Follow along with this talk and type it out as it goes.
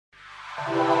Start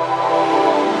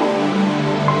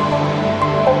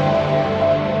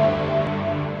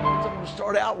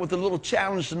out with a little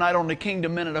challenge tonight on the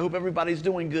Kingdom Minute. I hope everybody's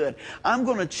doing good. I'm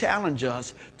going to challenge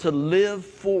us to live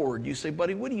forward. You say,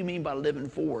 buddy, what do you mean by living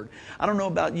forward? I don't know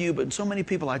about you, but so many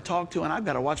people I talk to, and I've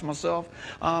got to watch myself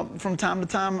from time to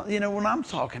time, you know, when I'm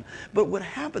talking. But what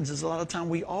happens is a lot of time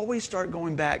we always start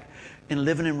going back and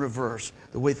living in reverse,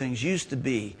 the way things used to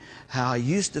be, how I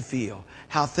used to feel,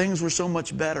 how things were so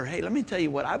much better. Hey, let me tell you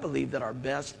what, I believe that our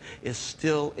best is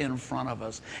still in front of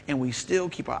us, and we still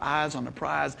keep our eyes on the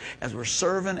prize as we're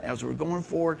serving, as we're going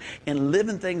forward, and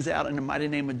living things out in the mighty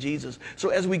name of Jesus. So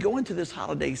as we go into this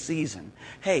holiday season,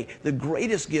 hey, the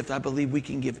greatest gift I believe we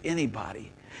can give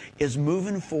anybody is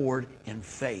moving forward in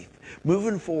faith,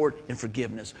 moving forward in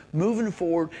forgiveness, moving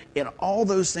forward in all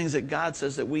those things that God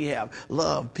says that we have: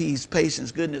 love, peace,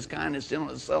 patience, goodness, kindness,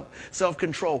 gentleness,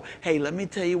 self-control. Hey, let me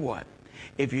tell you what.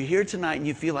 If you're here tonight and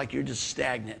you feel like you're just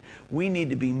stagnant, we need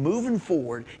to be moving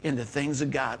forward in the things of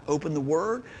God. Open the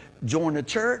Word, join the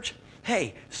church.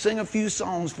 Hey, sing a few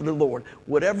songs for the Lord.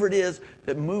 Whatever it is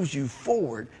that moves you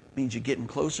forward means you're getting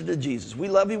closer to Jesus. We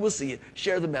love you. We'll see you.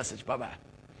 Share the message. Bye-bye.